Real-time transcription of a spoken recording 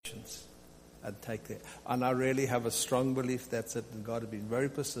and take it. And I really have a strong belief that's it, and God has been very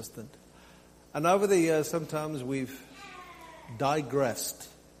persistent. And over the years, sometimes we've digressed.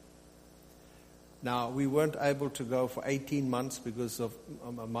 Now, we weren't able to go for 18 months because of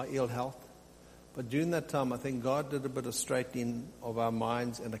my ill health. But during that time, I think God did a bit of straightening of our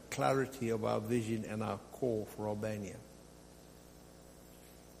minds and a clarity of our vision and our call for Albania.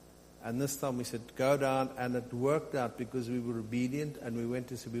 And this time we said, go down, and it worked out because we were obedient, and we went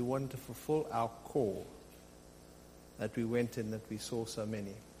to say we wanted to fulfill our call. That we went in, that we saw so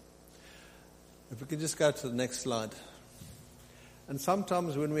many. If we could just go to the next slide. And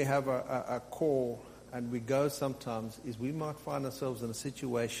sometimes when we have a call and we go sometimes, is we might find ourselves in a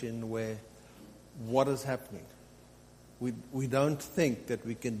situation where what is happening? We don't think that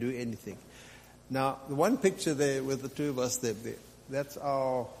we can do anything. Now, the one picture there with the two of us there, that's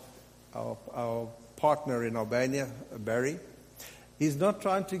our partner in Albania, Barry. He's not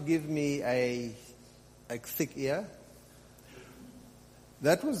trying to give me a thick ear.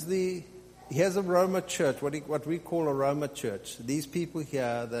 He has a Roma church, what we call a Roma church. These people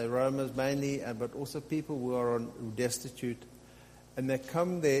here, they're Romas mainly, but also people who are destitute. And they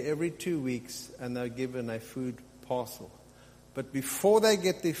come there every 2 weeks and they're given a food parcel. But before they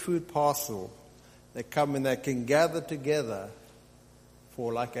get their food parcel, they come and they can gather together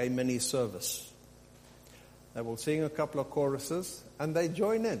for like a mini service. They will sing a couple of choruses and they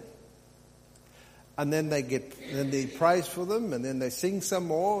join in. And then they praise for them, and then they sing some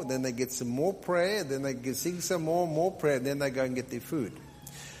more, then they get some more prayer, then they sing some more prayer, and then they go and get their food.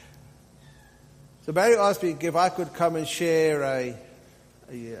 So Barry asked me if I could come and share a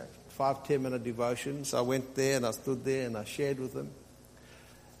 5-10 minute devotion. So I went there and I stood there and I shared with him.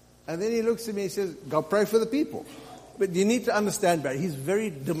 And then he looks at me and says, go pray for the people. But you need to understand, Barry, he's very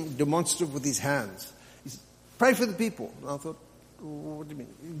demonstrative with his hands. He said, pray for the people. And I thought, what do you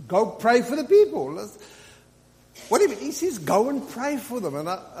mean? Go pray for the people. What do you mean? He says, go and pray for them. And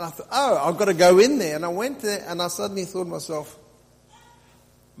I thought, I've got to go in there. And I went there and I suddenly thought to myself,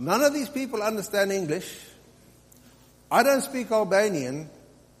 none of these people understand English. I don't speak Albanian.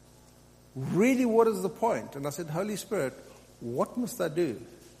 Really, what is the point? And I said, Holy Spirit, what must I do?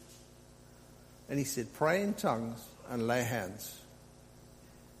 And he said, pray in tongues and lay hands.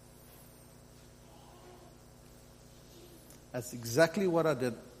 That's exactly what I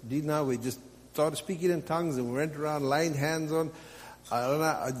did. Do you know, we just started speaking in tongues and we went around laying hands on,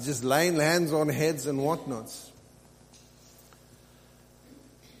 just laying hands on heads and whatnots.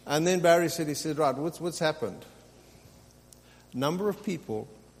 And then Barry said, right, what's happened? A number of people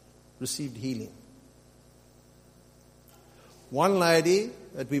received healing. One lady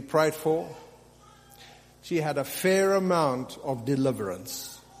that we prayed for, she had a fair amount of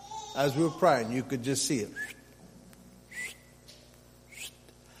deliverance. As we were praying, you could just see it.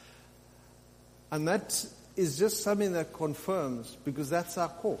 And that is just something that confirms, because that's our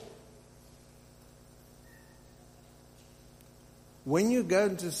call. When you go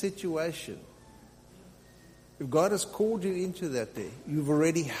into a situation, if God has called you into that day, you've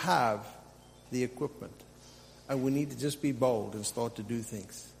already have the equipment. And we need to just be bold and start to do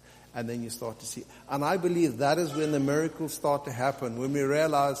things. And then you start to see. And I believe that is when the miracles start to happen. When we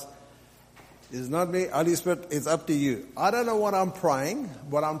realize, it's not me, Holy Spirit, it's up to you. I don't know what I'm praying,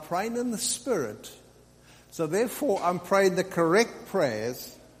 but I'm praying in the Spirit. So therefore, I'm praying the correct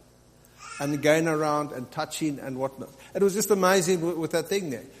prayers and going around and touching and whatnot. It was just amazing with that thing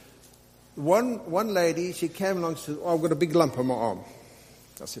there. One lady, she came along, she said, I've got a big lump on my arm.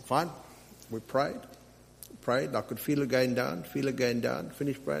 I said, fine. We prayed. I could feel it going down,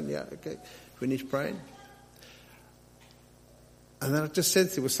 finished praying, yeah, okay, finished praying. And then I just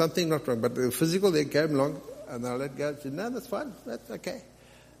sensed there was something not wrong. But the physical, they came along, and I let go. I said, no, that's fine, that's okay.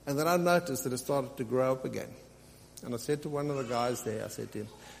 And then I noticed that it started to grow up again. And I said to one of the guys there, I said to him,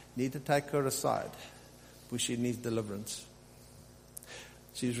 you need to take her aside, because she needs deliverance.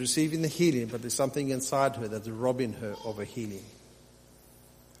 She's receiving the healing, but there's something inside her that's robbing her of a healing.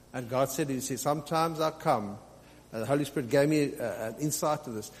 And God said, he said, sometimes I come, and the Holy Spirit gave me an insight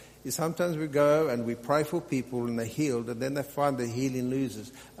to this, is sometimes we go and we pray for people and they're healed, and then they find the healing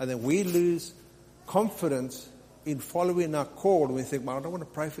loses. And then we lose confidence in following our call, and we think, well, I don't want to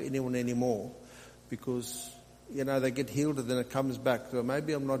pray for anyone anymore, because, they get healed and then it comes back. So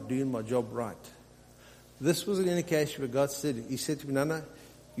maybe I'm not doing my job right. This was an indication where God said, he said to me, Nana,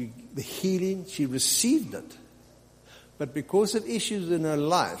 the healing, she received it. But because of issues in her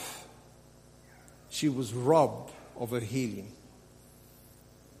life, she was robbed of her healing.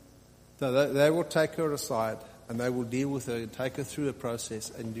 So they will take her aside and they will deal with her and take her through a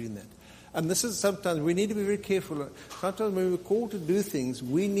process and doing that. And this is sometimes, we need to be very careful. Sometimes when we're called to do things,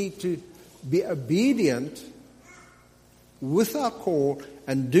 we need to be obedient with our call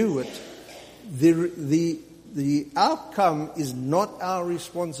and do it, the outcome is not our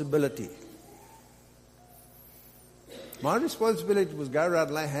responsibility. My responsibility was go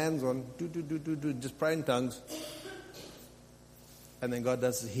around, lay hands on, do, just pray in tongues, and then God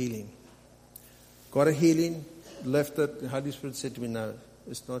does the healing. Got a healing, left it. The Holy Spirit said to me, no,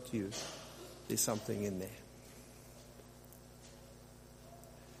 it's not you. There's something in there.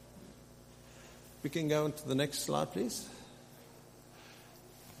 We can go on to the next slide, please.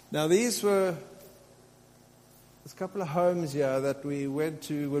 Now, there's a couple of homes here that we went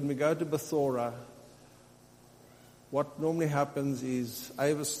to when we go to Bethora. What normally happens is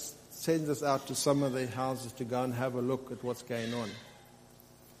Avis sends us out to some of the houses to go and have a look at what's going on.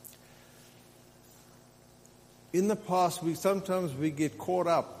 In the past, sometimes we get caught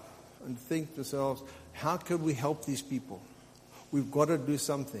up and think to ourselves, how can we help these people? We've got to do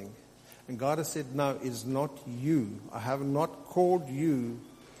something. And God has said, no, it's not you. I have not called you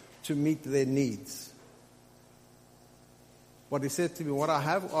to meet their needs. What He said to me, what I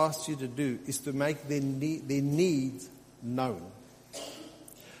have asked you to do is to make their needs known.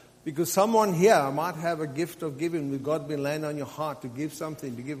 Because someone here might have a gift of giving with God been laying on your heart to give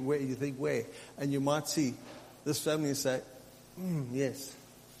something, to give where you think where. And you might see this family and say, yes.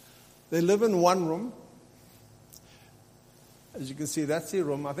 They live in one room. As you can see, that's their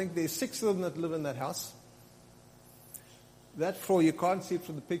room. I think there's 6 of them that live in that house. That floor, you can't see it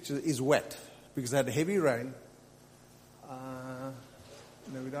from the picture, is wet because they had heavy rain.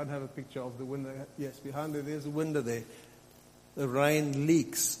 No, we don't have a picture of the window. Yes, behind there, there's a window there. The rain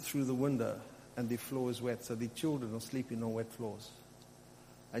leaks through the window and the floor is wet. So the children are sleeping on wet floors.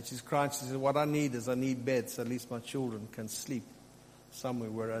 And she's crying. She says, what I need beds so at least my children can sleep somewhere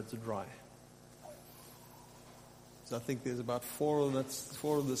where it's dry. So I think there's about 4 of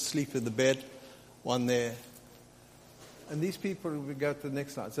them sleep in the bed, one there. And these people, we go to the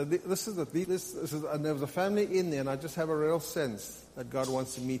next slide. So this is and there was a family in there, and I just have a real sense that God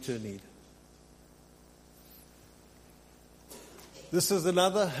wants to meet her need. This is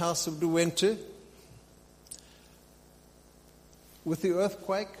another house that we went to. With the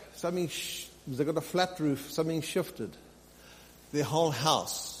earthquake, they got a flat roof, something shifted. Their whole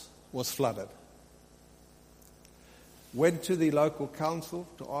house was flooded. Went to the local council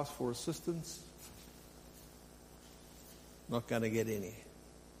to ask for assistance. Not going to get any.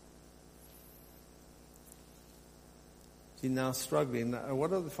 She's now struggling. Now,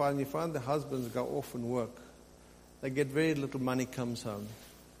 what do they find? You find the husbands go off and work. They get very little money comes home.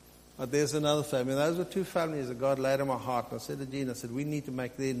 But there's another family. Those are 2 families that God laid on my heart. And I said to Jean, we need to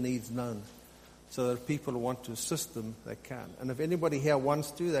make their needs known so that if people want to assist them, they can. And if anybody here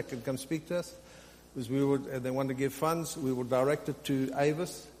wants to, they can come speak to us. Because they want to give funds, we will direct it to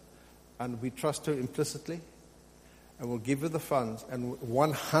Avis, and we trust her implicitly. And we'll give her the funds, and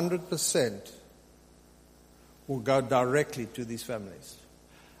 100% will go directly to these families.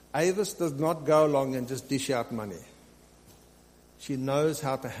 Avis does not go along and just dish out money. She knows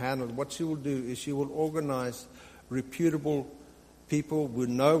how to handle it. What she will do is she will organize reputable people who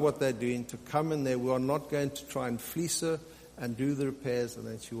know what they're doing to come in there. We are not going to try and fleece her and do the repairs, and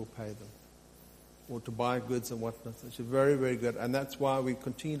then she will pay them. Or to buy goods and whatnot. So she's very, very good. And that's why we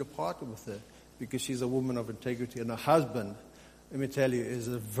continue to partner with her. Because she's a woman of integrity. And her husband, let me tell you, is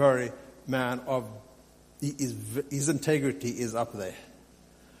a very man of, his integrity is up there.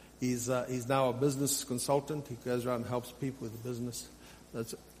 He's now a business consultant. He goes around and helps people with the business.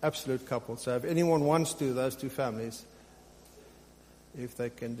 That's an absolute couple. So if anyone wants to, those 2 families, if they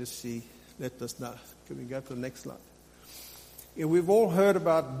can just see, let us know. Can we go to the next slide? Yeah, we've all heard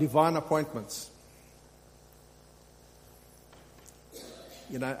about divine appointments.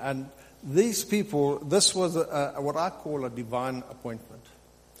 And these people, this was what I call a divine appointment.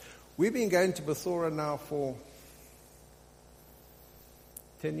 We've been going to Bethora now for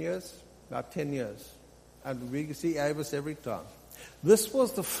 10 years, about 10 years. And we see Avis every time. This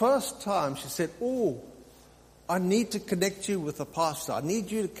was the first time she said, I need to connect you with a pastor. I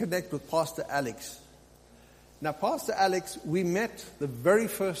need you to connect with Pastor Alex. Now, Pastor Alex, we met the very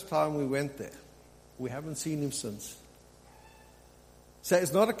first time we went there. We haven't seen him since. So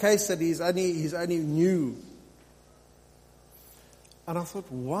it's not a case that he's only new. And I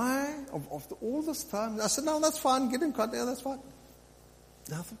thought, why? After all this time? I said, no, that's fine. Get in contact. That's fine.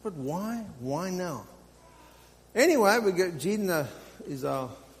 And I thought, but why? Why now? Anyway, Jean is our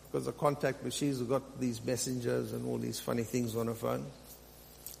contact, but she's got these messengers and all these funny things on her phone.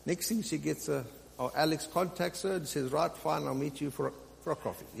 Next thing she gets Alex contacts her and says, right, fine, I'll meet you for a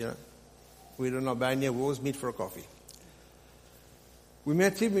coffee. We're in Albania, we always meet for a coffee. We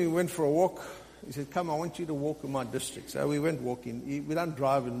met him, we went for a walk. He said, come, I want you to walk in my district. So we went walking. We don't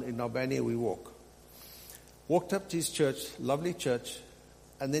drive in Albania, we walk. Walked up to his church, lovely church.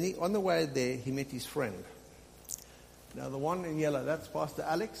 And then on the way there, he met his friend. Now the one in yellow, that's Pastor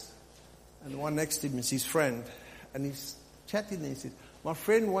Alex. And the one next to him is his friend. And he's chatting and he said, my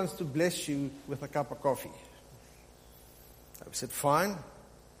friend wants to bless you with a cup of coffee. I said, fine.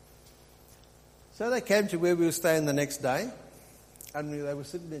 So they came to where we were staying the next day. And they were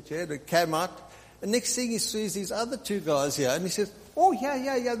sitting in a chair. They came out. And next thing he sees these other two guys here. And he says, oh,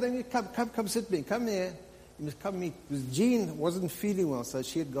 yeah. Then you come sit me. Come here. He must come meet. Because Jean wasn't feeling well, so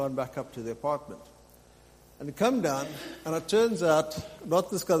she had gone back up to the apartment. And he come down. And it turns out,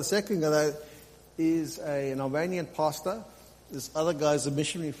 not this guy, the second guy is an Albanian pastor. This other guy is a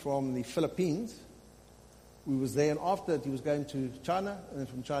missionary from the Philippines. We was there, and after that he was going to China, and then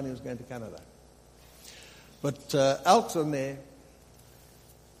from China he was going to Canada. But Elton there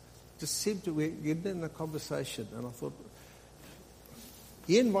just seemed to get in a conversation, and I thought,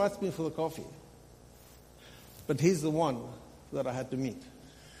 he invites me for the coffee, but he's the one that I had to meet.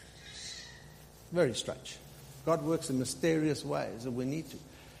 Very strange. God works in mysterious ways, and we need to.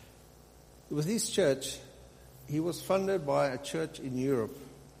 With his church, he was funded by a church in Europe,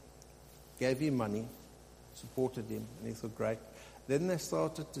 gave him money, supported him, and he thought, great. Then they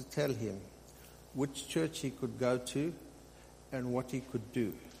started to tell him which church he could go to and what he could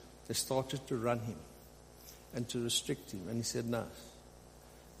do. They started to run him and to restrict him. And he said, no,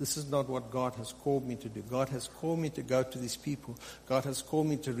 this is not what God has called me to do. God has called me to go to these people. God has called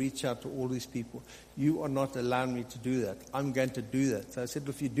me to reach out to all these people. You are not allowing me to do that. I'm going to do that. So I said,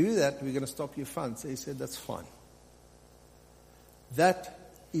 if you do that, we're going to stop your funds. So he said, that's fine. That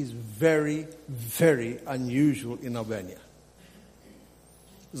is very, very unusual in Albania.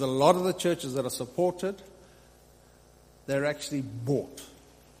 There's a lot of the churches that are supported, they're actually bought.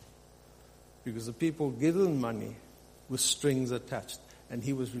 Because the people give them money with strings attached. And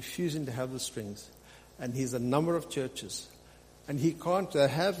he was refusing to have the strings. And he's a number of churches. And he can't, they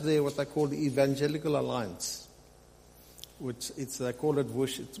have there what they call the Evangelical Alliance. Which they call it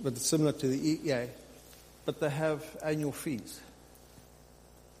WUSH, but it's similar to the EEA. But they have annual fees.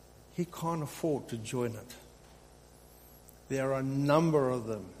 He can't afford to join it. There are a number of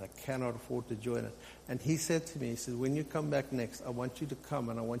them that cannot afford to join it. And he said to me, he said, when you come back next, I want you to come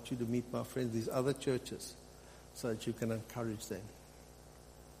and I want you to meet my friends, these other churches, so that you can encourage them.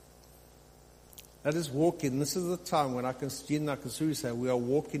 Let us walk in. This is the time when Jean and Akasuri say we are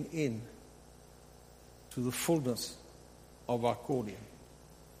walking in to the fullness of our calling.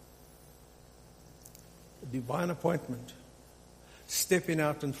 A divine appointment. Stepping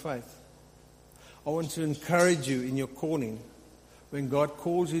out in faith. I want to encourage you in your calling, when God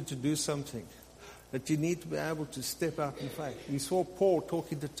calls you to do something, that you need to be able to step out in faith. We saw Paul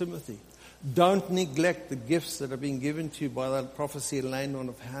talking to Timothy. Don't neglect the gifts that are being given to you by that prophecy and laying on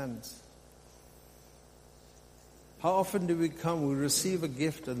of hands. How often do we come, we receive a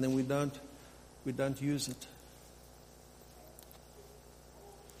gift and then we don't use it?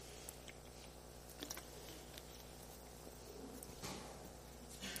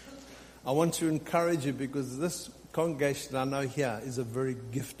 I want to encourage you because this congregation I know here is a very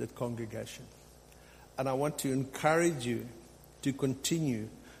gifted congregation. And I want to encourage you to continue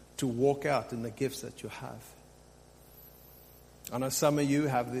to walk out in the gifts that you have. I know some of you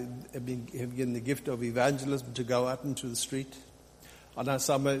have been given the gift of evangelism to go out into the street. I know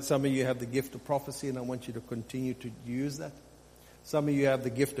some of you have the gift of prophecy, and I want you to continue to use that. Some of you have the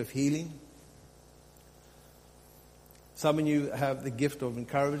gift of healing. Some of you have the gift of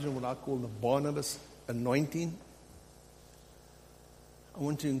encouragement, what I call the Barnabas anointing. I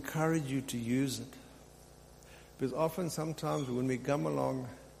want to encourage you to use it. Because often, sometimes when we come along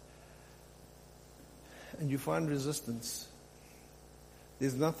and you find resistance,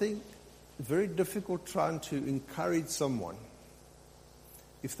 there's nothing very difficult trying to encourage someone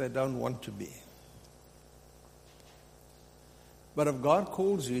if they don't want to be. But if God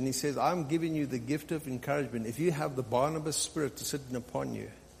calls you and He says, I'm giving you the gift of encouragement, if you have the Barnabas spirit to sit upon you,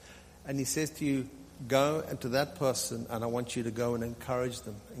 and He says to you, go and to that person, and I want you to go and encourage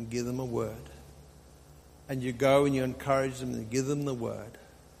them and give them a word. And you go and you encourage them and give them the word.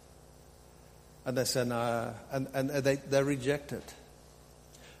 And they say no, and they reject it.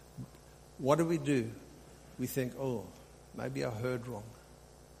 What do? We think, oh, maybe I heard wrong.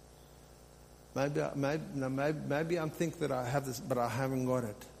 Maybe I think that I have this, but I haven't got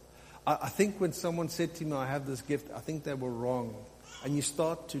it. I think when someone said to me, I have this gift, I think they were wrong. And you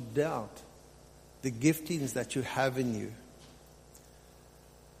start to doubt the giftings that you have in you.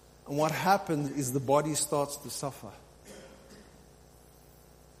 And what happens is the body starts to suffer.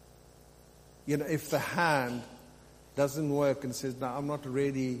 if the hand doesn't work and says, no, I'm not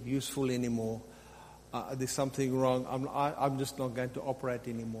really useful anymore, there's something wrong, I'm just not going to operate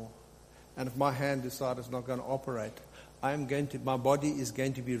anymore. And if my hand decides it's not going to operate, my body is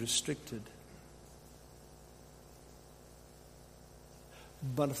going to be restricted.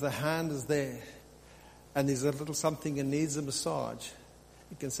 But if the hand is there, and there's a little something that needs a massage,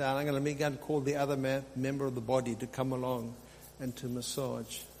 you can say, I'm going to go and call the other member of the body to come along and to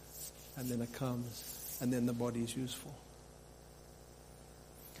massage. And then it comes, and then the body is useful.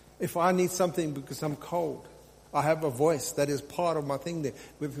 If I need something because I'm cold, I have a voice that is part of my thing there,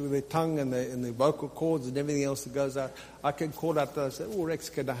 with the tongue and the vocal cords and everything else that goes out. I can call out and say, oh, Rex,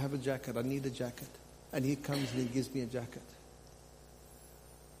 can I have a jacket? I need a jacket. And he comes and he gives me a jacket.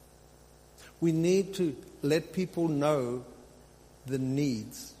 We need to let people know the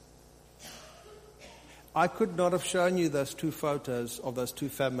needs. I could not have shown you those 2 photos of those 2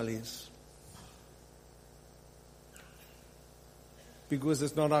 families, because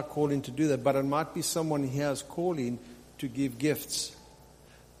it's not our calling to do that. But it might be someone here's calling to give gifts.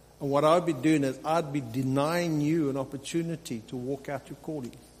 And what I'd be doing is I'd be denying you an opportunity to walk out your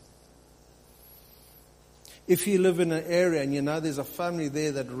calling. If you live in an area and there's a family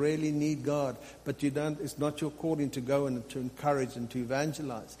there that really need God, but it's not your calling to go and to encourage and to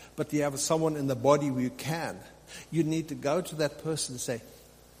evangelize, but you have someone in the body who you can, you need to go to that person and say,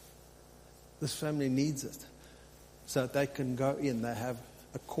 this family needs it. So that they can go in. They have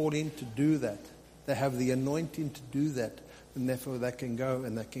a calling to do that. They have the anointing to do that. And therefore they can go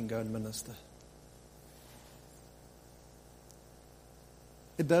and minister.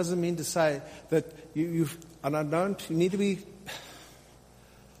 It doesn't mean to say that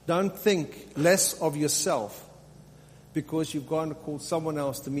don't think less of yourself because you've gone to call someone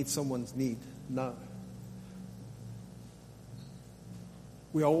else to meet someone's need. No.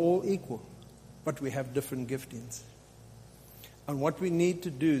 We are all equal, but we have different giftings. And what we need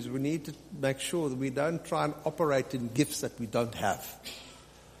to do is we need to make sure that we don't try and operate in gifts that we don't have.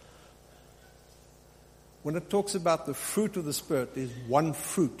 When it talks about the fruit of the Spirit, there's one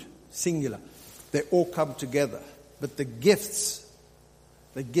fruit, singular. They all come together. But the gifts,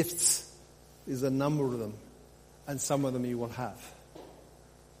 is a number of them. And some of them you will have.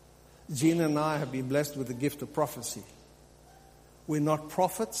 Gina and I have been blessed with the gift of prophecy. We're not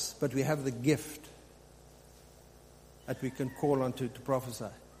prophets, but we have the gift that we can call on to prophesy.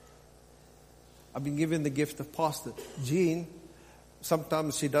 I've been given the gift of pastor. Jean,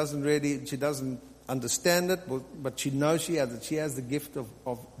 sometimes she doesn't understand it, but she knows she has it. She has the gift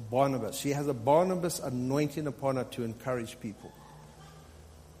of Barnabas. She has a Barnabas anointing upon her to encourage people.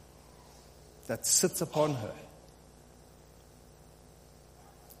 That sits upon her.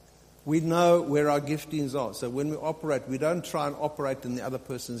 We know where our giftings are. So when we operate, we don't try and operate in the other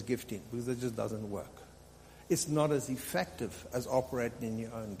person's gifting, because it just doesn't work. It's not as effective as operating in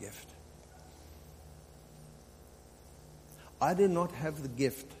your own gift. I do not have the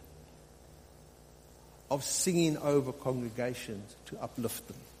gift of singing over congregations to uplift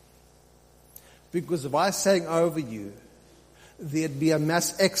them. Because if I sang over you, there'd be a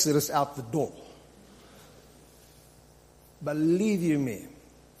mass exodus out the door. Believe you me.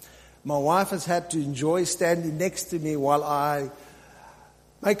 My wife has had to enjoy standing next to me while I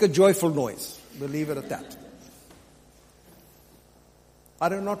make a joyful noise. Believe it at that. I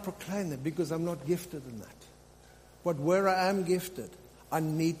do not proclaim that because I'm not gifted in that. But where I am gifted, I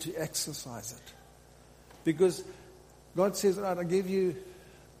need to exercise it. Because God says, all right, I give you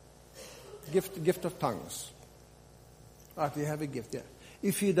gift of tongues. All right, you have a gift, yeah.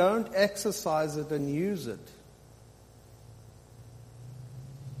 If you don't exercise it and use it,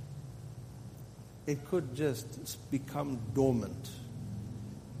 it could just become dormant.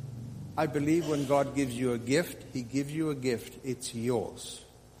 I believe when God gives you a gift, He gives you a gift, it's yours.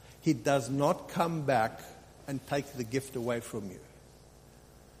 He does not come back and take the gift away from you.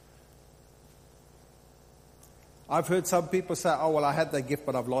 I've heard some people say, oh, well, I had that gift,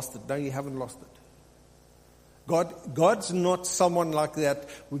 but I've lost it. No, you haven't lost it. God's not someone like that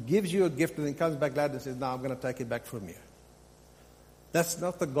who gives you a gift and then comes back later and says, no, I'm going to take it back from you. That's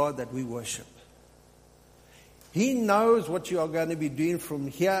not the God that we worship. He knows what you are going to be doing from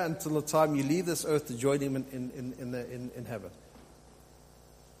here until the time you leave this earth to join Him in heaven.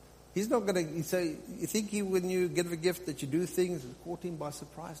 He's not going to say, you think when you get a gift that you do things and caught Him by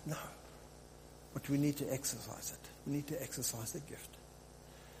surprise? No. But we need to exercise it. We need to exercise the gift.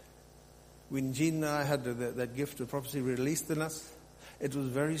 When Jean and I had that gift of prophecy released in us, it was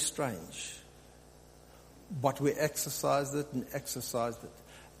very strange. But we exercised it and exercised it.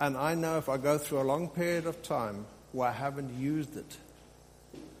 And I know if I go through a long period of time where I haven't used it,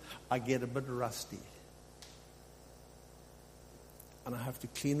 I get a bit rusty. And I have to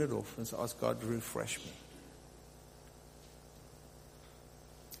clean it off and ask God to refresh me.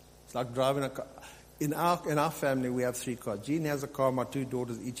 It's like driving a car. In our family, we have 3 cars. Jean has a car. My 2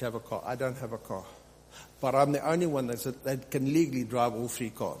 daughters each have a car. I don't have a car. But I'm the only one that can legally drive all 3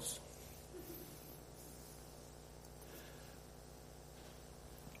 cars.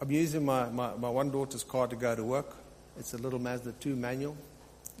 I'm using my one daughter's car to go to work. It's a little Mazda 2 manual.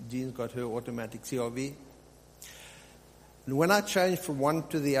 Jean's got her automatic CRV. And when I change from one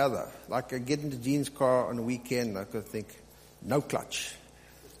to the other, like I get into Jean's car on a weekend, I could think, no clutch,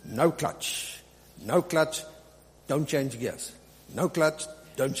 no clutch. No clutch, don't change gears. No clutch,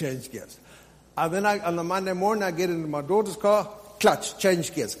 don't change gears. And then on a Monday morning, I get into my daughter's car, clutch,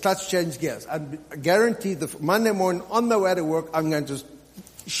 change gears, clutch, change gears. And I guarantee the Monday morning on the way to work, I'm going to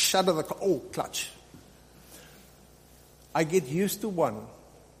shudder the car, oh, clutch. I get used to one,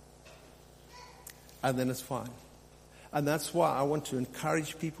 and then it's fine. And that's why I want to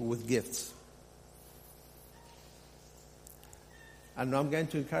encourage people with gifts. And I'm going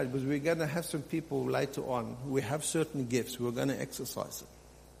to encourage, because we're going to have some people later on who have certain gifts. We're going to exercise them.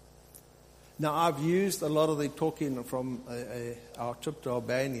 Now, I've used a lot of the talking from our trip to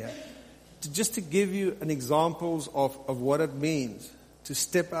Albania just to give you an examples of what it means to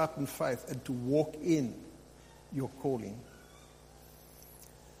step out in faith and to walk in your calling.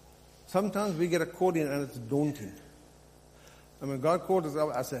 Sometimes we get a calling and it's daunting. And when God called us up,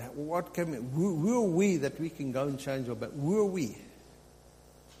 I said, what can we, who are we that we can go and change our back? Who are we?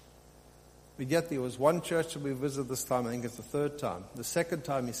 We get there was one church that we visited this time. I think it's the 3rd time. The 2nd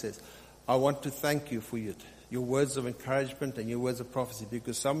time he says, I want to thank you for your words of encouragement and your words of prophecy,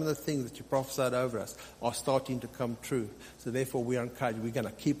 because some of the things that you prophesied over us are starting to come true. So therefore we are encouraged. We're going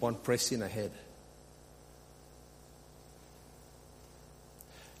to keep on pressing ahead.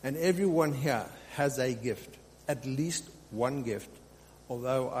 And everyone here has a gift, at least one gift,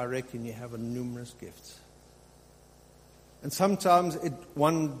 although I reckon you have numerous gifts. And sometimes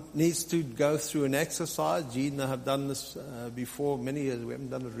one needs to go through an exercise. Jean and I have done this before many years. We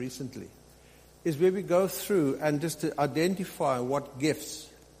haven't done it recently. Is where we go through and just to identify what gifts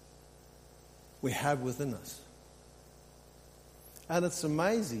we have within us. And it's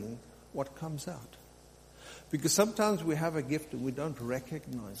amazing what comes out. Because sometimes we have a gift and we don't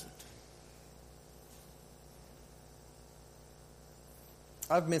recognize it.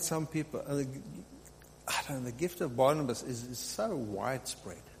 I've met some people, and the gift of Barnabas is so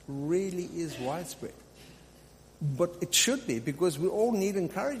widespread. Really is widespread. But it should be, because we all need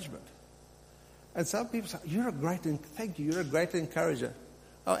encouragement. And some people say, you're a great encourager.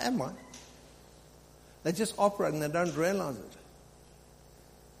 Oh, am I? They just operate and they don't realize it.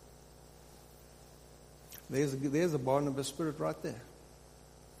 There's a Barnabas spirit right there.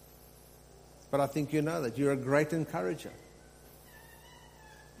 But I think you know that. You're a great encourager.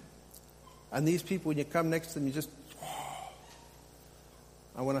 And these people, when you come next to them, you just, oh.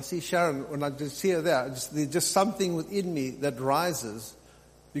 And when I see Sharon, when I just see her there, there's just something within me that rises,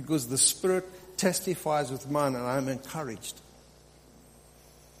 because the Spirit testifies with mine and I'm encouraged.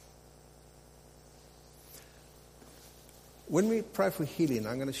 When we pray for healing,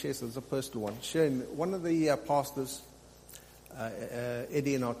 I'm going to share this as a personal one. Sharing, one of the pastors,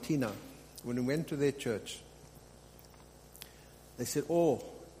 Eddie and Artina, when we went to their church, they said,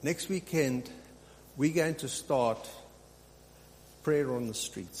 next weekend, we're going to start prayer on the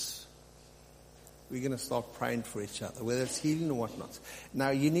streets. We're going to start praying for each other, whether it's healing or whatnot. Now,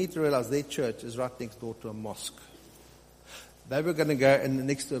 you need to realize their church is right next door to a mosque. They were going to go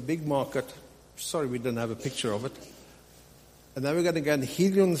next to a big market. Sorry, we didn't have a picture of it. And they were going to go and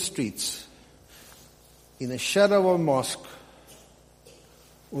heal on the streets in the shadow of a mosque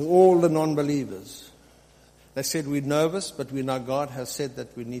with all the non-believers. They said, we're nervous, but we know God has said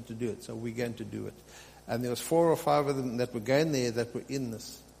that we need to do it, so we're going to do it. And there was 4 or 5 of them that were going there that were in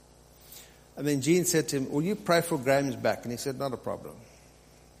this. And then Jean said to him, will you pray for Graham's back? And he said, not a problem.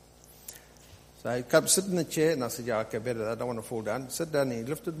 So he come sit in the chair, and I said, yeah, okay, better. I don't want to fall down. Sit down, and he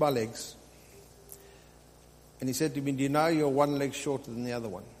lifted my legs. And he said to me, do you know you're one leg shorter than the other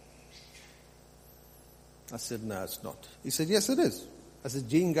one? I said, no, it's not. He said, yes, it is. I said,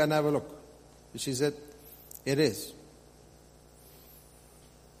 Jean, go and have a look. And she said, it is.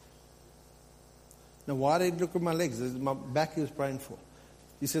 Now, why did he look at my legs? My back he was praying for.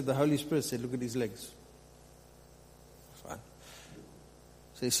 He said, the Holy Spirit said, look at his legs. Fine.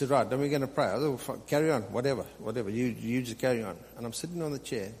 So he said, right, then we're going to pray. I said, carry on, whatever. You just carry on. And I'm sitting on the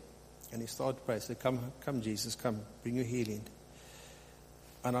chair, and he started to pray. He said, come, Jesus, come, bring your healing.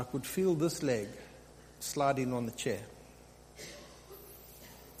 And I could feel this leg sliding on the chair.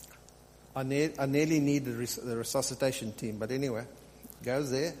 I nearly needed the resuscitation team, but anyway,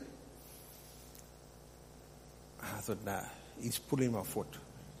 goes there. I thought, nah, he's pulling my foot.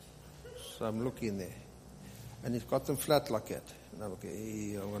 So I'm looking there. And he's got them flat like that. And I'm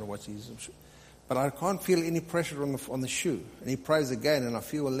okay, I'm going to watch these. But I can't feel any pressure on the shoe. And he prays again, and I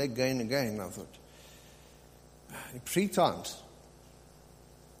feel a leg going again. And I thought, 3 times.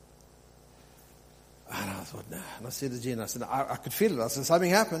 And I thought, nah. And I said to Gina, I said, I could feel it. I said, something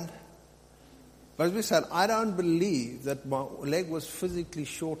happened. But as we said, I don't believe that my leg was physically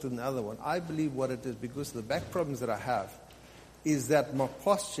shorter than the other one. I believe what it is, because of the back problems that I have, is that my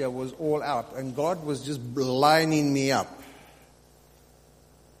posture was all out and God was just lining me up.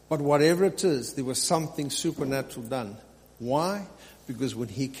 But whatever it is, there was something supernatural done. Why? Because when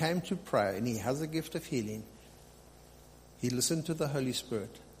he came to pray, and he has a gift of healing, he listened to the Holy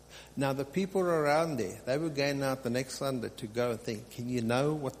Spirit. Now the people around there, they were going out the next Sunday to go and think, can you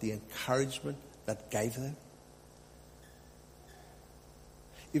know what the encouragement that gave them?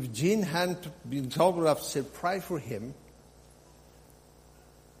 If Jean hadn't been told enough to say, pray for him,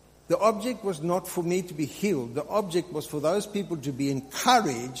 the object was not for me to be healed. The object was for those people to be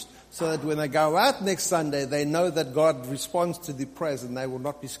encouraged so that when they go out next Sunday, they know that God responds to the prayers and they will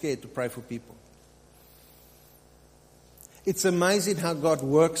not be scared to pray for people. It's amazing how God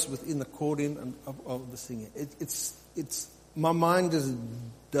works within the chording of the singing. It's my mind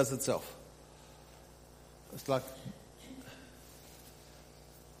does itself. It's like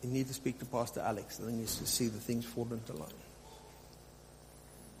you need to speak to Pastor Alex and then you see the things fall into line.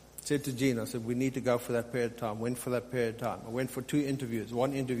 I said to Jean, I said, we need to go for that period of time. Went for that period of time. I went for 2 interviews.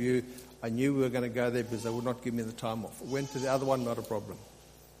 One interview, I knew we were going to go there because they would not give me the time off. I went to the other one, not a problem.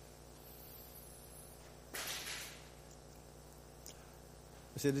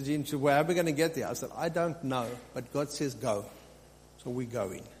 I said to Jean, where are we going to get there? I said, I don't know, but God says go. So we're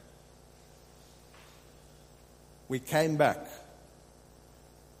going. We came back,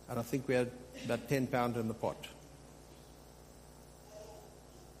 and I think we had about £10 in the pot.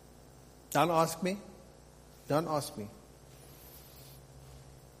 Don't ask me. Don't ask me.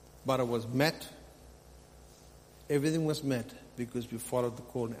 But it was met. Everything was met because we followed the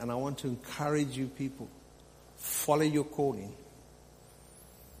calling. And I want to encourage you people. Follow your calling.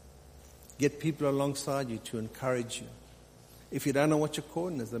 Get people alongside you to encourage you. If you don't know what your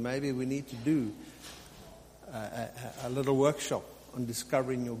calling is, then maybe we need to do a little workshop on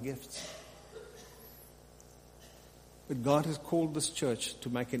discovering your gifts. But God has called this church to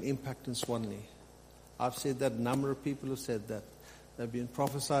make an impact in Swanley. I've said that. A number of people have said that. They've been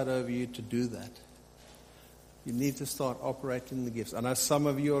prophesied over you to do that. You need to start operating the gifts. I know some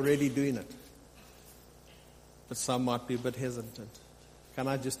of you are already doing it. But some might be a bit hesitant. Can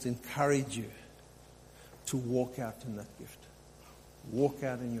I just encourage you to walk out in that gift? Walk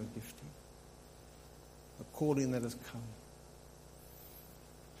out in your gifting. The calling that has come.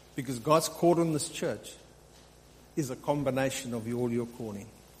 Because God's called on this church is a combination of all your calling.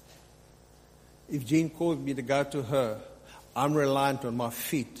 If Jean called me to go to her, I'm reliant on my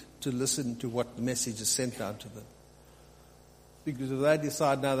feet to listen to what the message is sent out to them. Because if they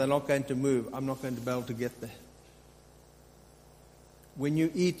decide, no, they're not going to move, I'm not going to be able to get there. When you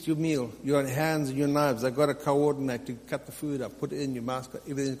eat your meal, your hands and your knives, they've got to coordinate to cut the food up, put it in your mouth,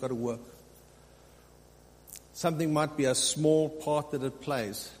 everything's got to work. Something might be a small part that it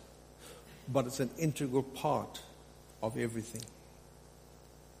plays, but it's an integral part of everything.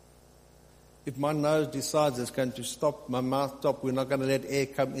 If my nose decides it's going to stop, my mouth stop, we're not going to let air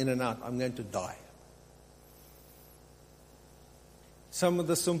come in and out, I'm going to die. Some of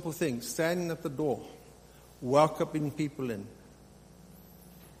the simple things, standing at the door, welcoming people in,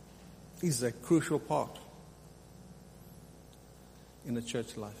 is a crucial part in a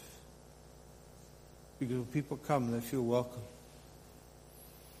church life. Because when people come, they feel welcome.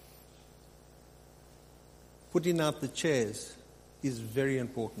 Putting out the chairs is very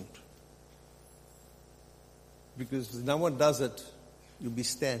important. Because if no one does it, you'll be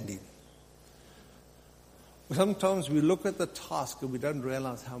standing. Sometimes we look at the task and we don't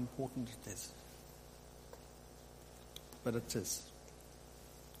realize how important it is. But it is.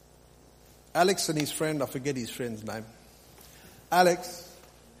 Alex and his friend, I forget his friend's name. Alex,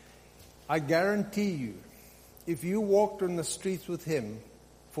 I guarantee you, if you walked on the streets with him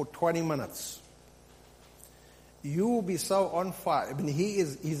for 20 minutes, you will be so on fire. I mean,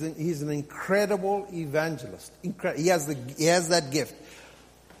 he's an incredible evangelist. He has that gift.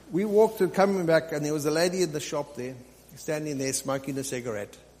 We walked and coming back, and there was a lady in the shop there, standing there smoking a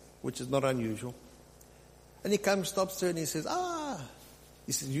cigarette, which is not unusual. And he comes, stops her, and he says,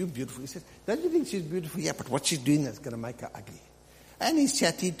 He says, you're beautiful. He says, don't you think she's beautiful? Yeah, but what she's doing is going to make her ugly. And he's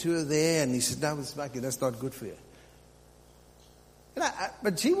chatting to her there, and he said, no, smoking, that's not good for you.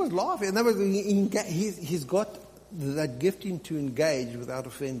 But she was laughing. In other words, he's got that gifting to engage without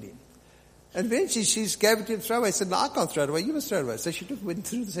offending. And eventually she gave it to him to throw away. He said, no, I can't throw it away. You must throw it away. So she went and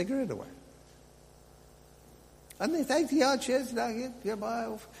threw the cigarette away. And they take the out chairs, here,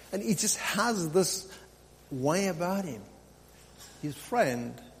 bye. And he just has this way about him. His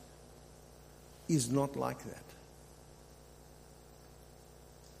friend is not like that.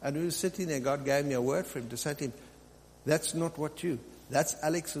 And we were sitting there, God gave me a word for him to say to him, that's not that's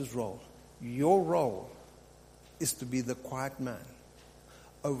Alex's role. Your role is to be the quiet man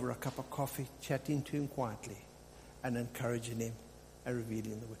over a cup of coffee, chatting to him quietly and encouraging him and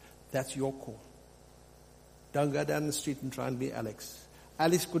revealing the word. That's your call. Don't go down the street and try and be Alex.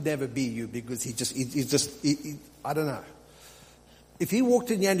 Alex could never be you because he I don't know. If he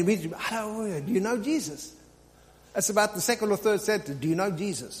walked in here and immediately, do you know Jesus? That's about the second or third sentence. Do you know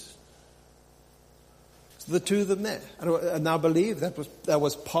Jesus? So the two of them there. And I believe that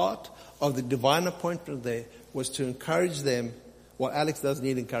was part of the divine appointment there, was to encourage them. Well, Alex does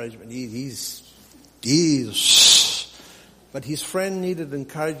need encouragement. He's but his friend needed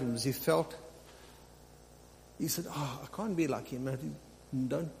encouragement as he felt. He said, I can't be like him.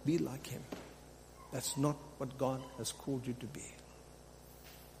 Don't be like him. That's not what God has called you to be.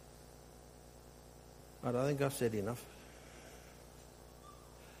 I don't think I've said enough.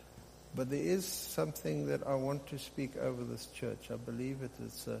 But there is something that I want to speak over this church. I believe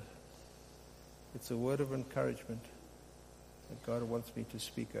it's a word of encouragement that God wants me to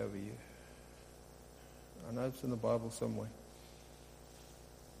speak over you. I know it's in the Bible somewhere.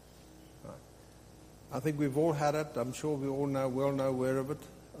 I think we've all had it. I'm sure we all know where of it.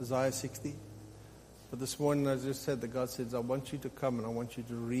 Isaiah 60. But this morning I just said that God says, I want you to come and I want you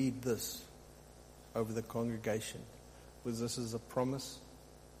to read this over the congregation. Because this is a promise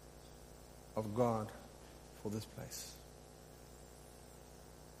of God for this place.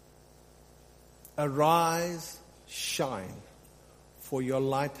 Arise, shine, for your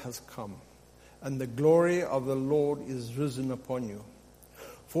light has come, and the glory of the Lord is risen upon you.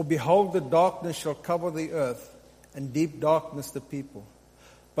 For behold, the darkness shall cover the earth, and deep darkness the people.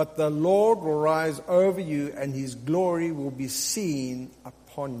 But the Lord will rise over you, and his glory will be seen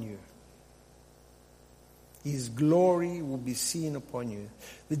upon you. His glory will be seen upon you.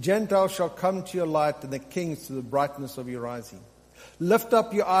 The Gentiles shall come to your light, and the kings to the brightness of your rising. Lift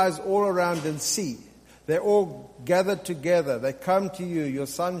up your eyes all around and see. They all gathered together. They come to you. Your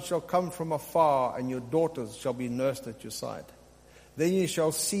sons shall come from afar, and your daughters shall be nursed at your side. Then you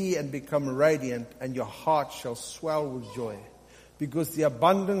shall see and become radiant, and your heart shall swell with joy. Because the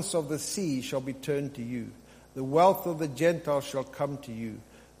abundance of the sea shall be turned to you. The wealth of the Gentiles shall come to you.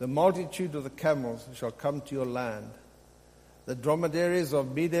 The multitude of the camels shall come to your land. The dromedaries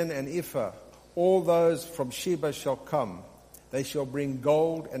of Midian and Ephah, all those from Sheba shall come. They shall bring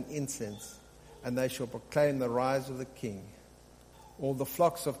gold and incense, and they shall proclaim the rise of the king. All the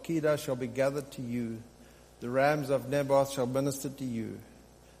flocks of Kedar shall be gathered to you. The rams of Naboth shall minister to you.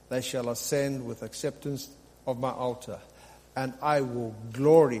 They shall ascend with acceptance of my altar, and I will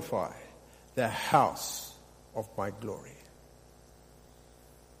glorify the house of my glory.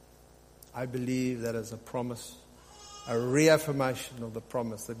 I believe that is a promise, a reaffirmation of the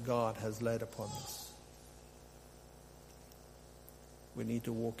promise that God has laid upon us. We need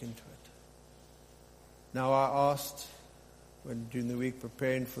to walk into it. Now I asked, during the week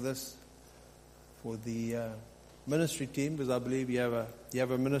preparing for this, for the ministry team, because I believe you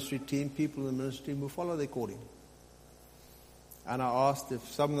have a ministry team, people in the ministry team who follow their calling. And I asked if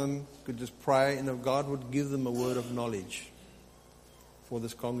some of them could just pray and if God would give them a word of knowledge for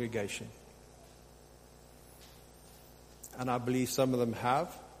this congregation. And I believe some of them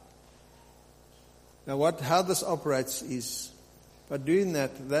have. Now how this operates is, by doing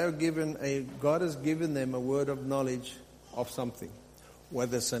that, God has given them a word of knowledge of something.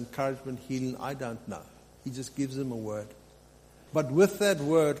 Whether it's encouragement, healing, I don't know. He just gives them a word. But with that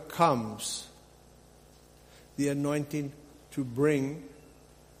word comes the anointing to bring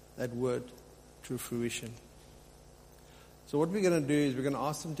that word to fruition. So what we're going to do is we're going to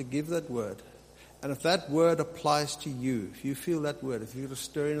ask them to give that word. And if that word applies to you, if you feel that word, if you're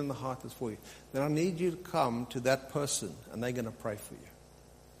stirring in the heart that's for you, then I need you to come to that person and they're going to pray for you.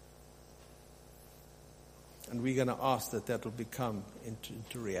 And we're going to ask that will become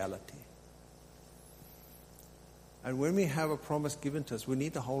into reality. And when we have a promise given to us, we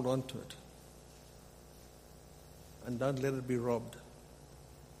need to hold on to it. And don't let it be robbed.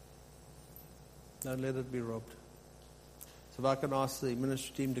 Don't let it be robbed. So if I can ask the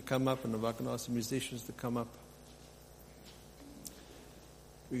ministry team to come up, and if I can ask the musicians to come up.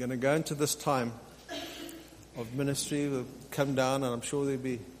 we're going to go into this time of ministry. We'll come down, and I'm sure there'll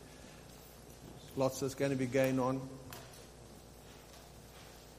be lots that's going to be going on.